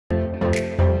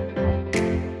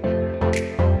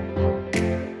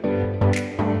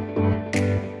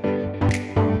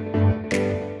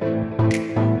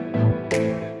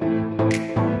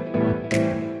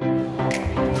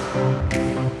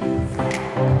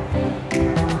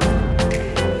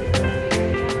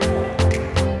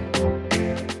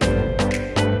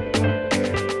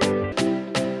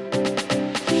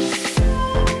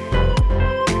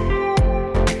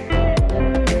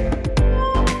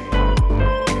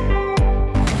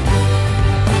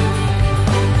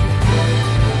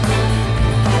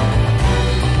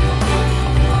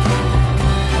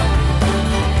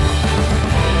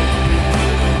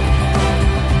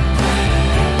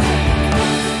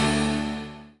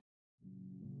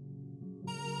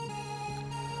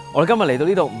我哋今日嚟到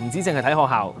呢度，唔止淨係睇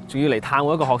學校，仲要嚟探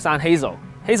我一個學生 Hazel。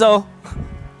Hazel。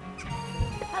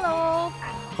Hello。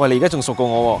喂，你而家仲熟過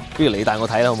我喎，不如你帶我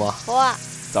睇啦，好唔好啊？好啊。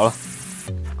走啦。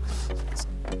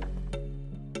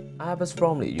Abbots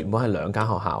Bromley 原本係兩間學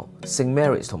校 ，St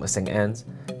Mary's 同埋 St Anne's，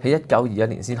 喺1921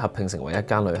年先合併成為一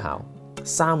間女校。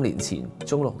3年前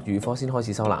中六預科先開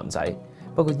始收男仔，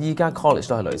不過依家 college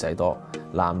都係女仔多，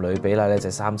男女比例咧就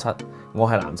3:7。我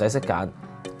係男仔識揀，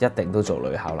一定都做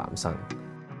女校男生。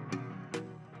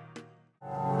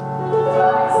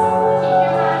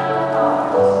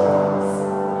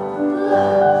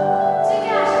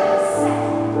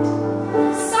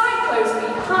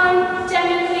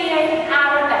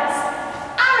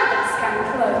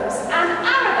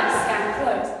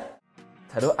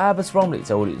提到 Abbots Bromley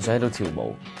就會聯想起到跳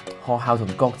舞，學校同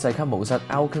國際級舞室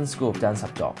Alcan School of Dance 合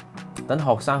作，等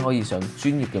學生可以上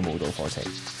專業嘅舞蹈課程，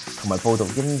同埋報讀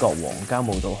英國皇家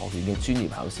舞蹈學院嘅專業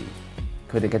考試。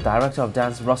佢哋嘅 Director of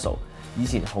Dance Russell 以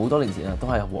前好多年前都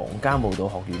係皇家舞蹈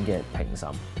學院嘅評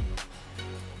審。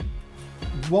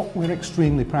What we're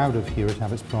extremely proud of here at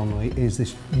Abbots Bromley is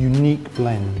this unique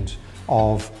blend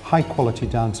of high-quality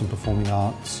dance and performing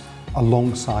arts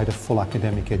alongside a full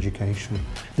academic education.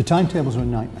 The timetables are a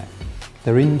nightmare.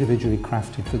 They're individually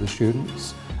crafted for the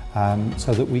students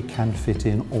so that we can fit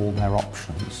in all their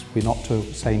options. We're not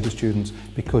saying to students,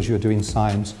 because you're doing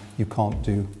science, you can't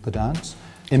do the dance.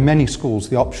 In many schools,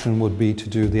 the option would be to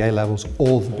do the A-Levels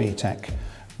or the B-Tech.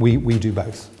 We do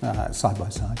both side by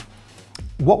side.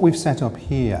 What we've set up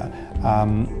here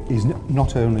is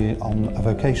not only on a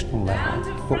vocational level,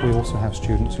 but we also have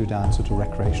students who dance at a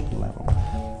recreational level.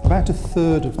 About a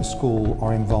third of the school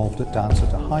are involved at dance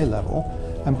at a high level,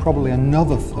 and probably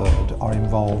another third are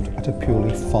involved at a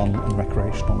purely fun and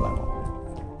recreational level.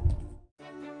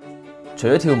 除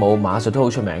咗跳舞，馬術都好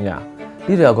出名㗎。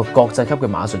呢度有個國際級嘅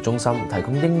馬術中心，提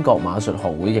供英國馬術學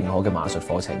會認可嘅馬術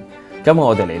課程。今日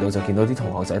我哋嚟到就見到啲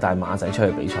同學仔帶馬仔出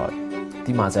去比賽，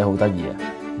啲馬仔好得意啊！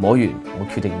摸完，我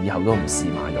決定以後都唔試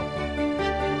馬肉。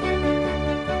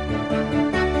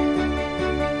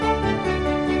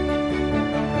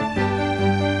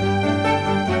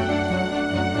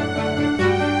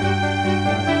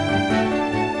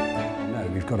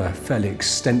Got a fairly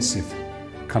extensive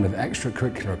kind of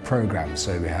extracurricular program.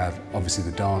 So we have obviously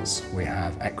the dance, we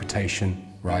have equitation,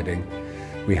 riding,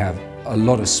 we have a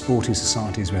lot of sporting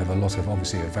societies, we have a lot of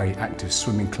obviously a very active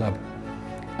swimming club.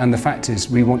 And the fact is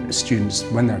we want students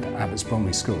when they're at Abbots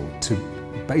Bromley School to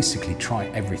basically try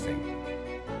everything.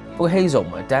 不過 Hazel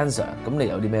唔係 dancer， 咁你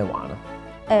有啲咩玩啊？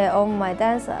我唔係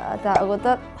dancer， 但係我覺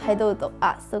得喺度讀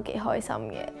arts 都幾開心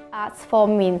嘅。arts 方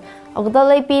面，我覺得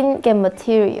呢邊嘅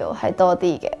material 係多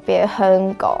啲嘅，比起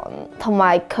香港，同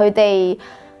埋佢哋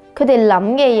諗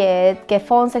嘅嘢嘅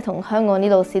方式同香港啲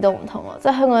老師都唔同咯。即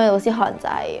係香港啲老師可能就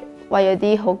係為咗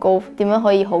啲好高點樣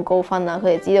可以好高分啊，佢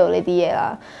哋知道呢啲嘢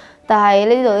啦。但係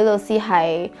呢度啲老師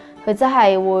係佢真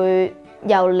係會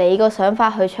由你個想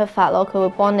法去出發咯，佢會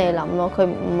幫你諗咯，佢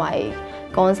唔係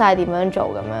講晒點樣做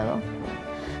咁樣咯。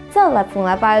之後逢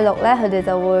禮拜六咧，佢哋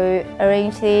就會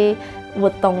arrange 啲活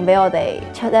動俾我哋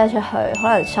出去，可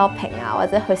能 shopping 啊，或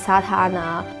者去沙灘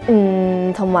啊，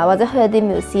同埋或者去一啲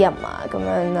museum 啊咁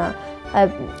樣啦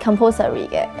，compulsory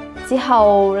嘅。之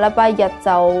後禮拜日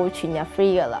就全日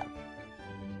free 㗎啦。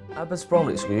Abbots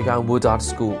Bromley 屬於間 Woodard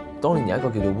School， 當年有一個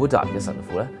叫做 Woodard 嘅神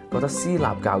父咧，覺得私立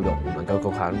教育唔能夠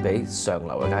局限俾上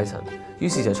流嘅階層，於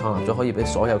是就創立咗可以俾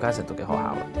所有階層讀嘅學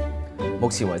校。目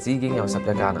前為止已經有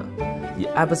11間啦，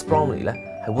而 Abbots Bromley 咧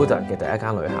係 Woodard 嘅第一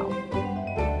間女校。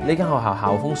呢間學校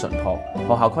校風淳樸，學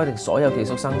校規定所有寄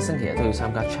宿生星期日都要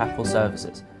參加 chapel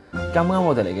services。啱啱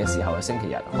我哋嚟嘅時候係星期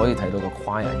日，可以睇到個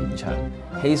choir 獻唱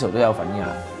 ，Hazel 都有份㗎，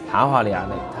考下你眼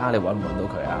力，睇下你揾唔揾到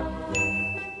佢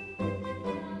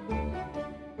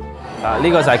啊！呢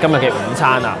個就係今日嘅午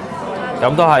餐啦，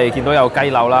咁都係見到有雞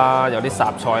柳啦，有啲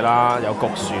雜菜啦，有焗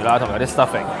薯啦，同埋有啲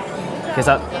stuffing。其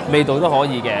實味道都可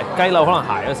以嘅，雞柳可能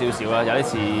鹹咗少少啦，有啲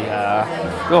似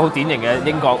嗰個好典型嘅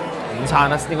英國午餐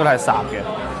啦，應該都係雜嘅。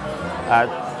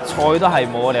菜都係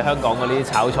冇我哋香港嗰啲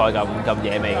炒菜咁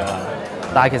惹味㗎啦，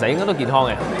但係其實應該都健康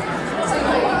嘅。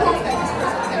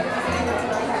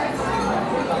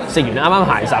食完啱啱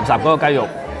鹹雜雜嗰個雞肉，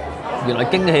原來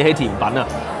驚喜起甜品啊！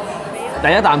第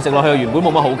一啖食落去原本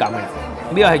冇乜好感嘅，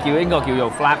呢個係應該叫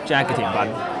做 flapjack 嘅甜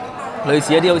品，類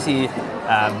似一啲好似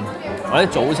或者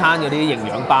早餐嗰啲營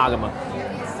養巴咁啊，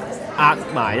壓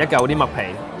埋一嚿啲麥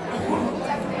皮。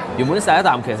原本食一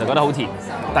啖其實覺得好甜，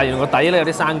但係原來個底咧有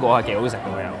啲生果係幾好食嘅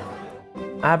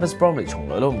又。Abbots Bromley 從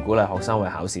來都唔鼓勵學生為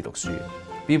考試讀書，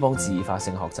標榜自發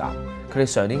性學習。佢哋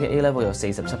上年嘅 A-Level 有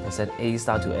47% A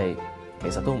Star to A， 其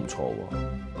實都唔錯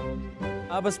喎。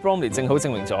Abbots Bromley 正好證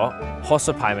明咗學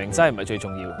術排名真係唔係最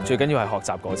重要，最緊要係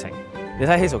學習過程。你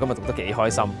睇希素今日讀得幾開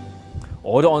心，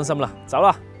我都安心啦，走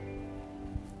啦！